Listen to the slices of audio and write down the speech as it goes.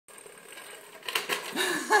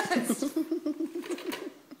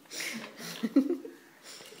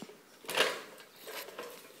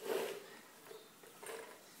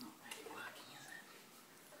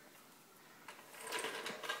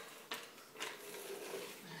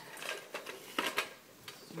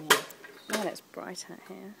Well, it's bright out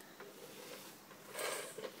here.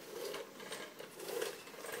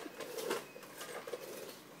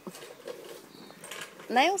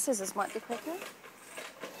 Nail scissors might be quicker.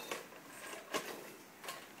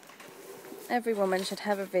 Every woman should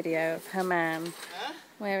have a video of her man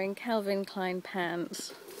wearing Calvin Klein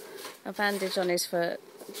pants, a bandage on his foot,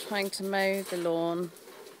 trying to mow the lawn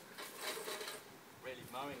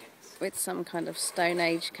with some kind of Stone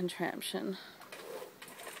Age contraption.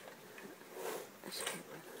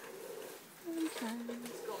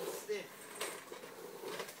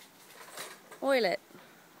 Oil it.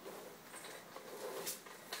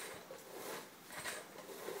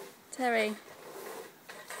 Terry,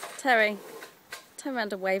 turn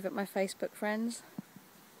around and wave at my Facebook friends.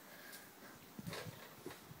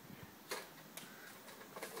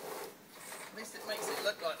 At least it makes it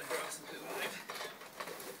look like the grass is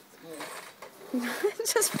moving.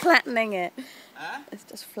 It's just flattening it. Huh? It's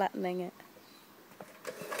just flattening it.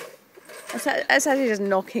 It's actually just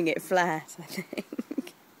knocking it flat, I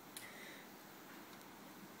think.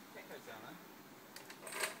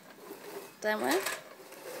 Down where?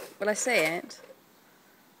 Will I see it?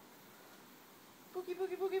 Boogie,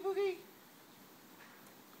 boogie, boogie, boogie.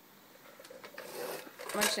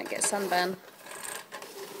 I shouldn't get sunburn.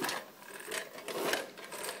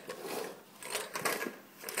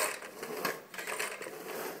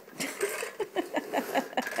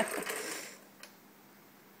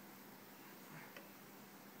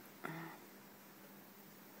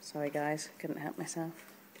 Sorry guys, couldn't help myself.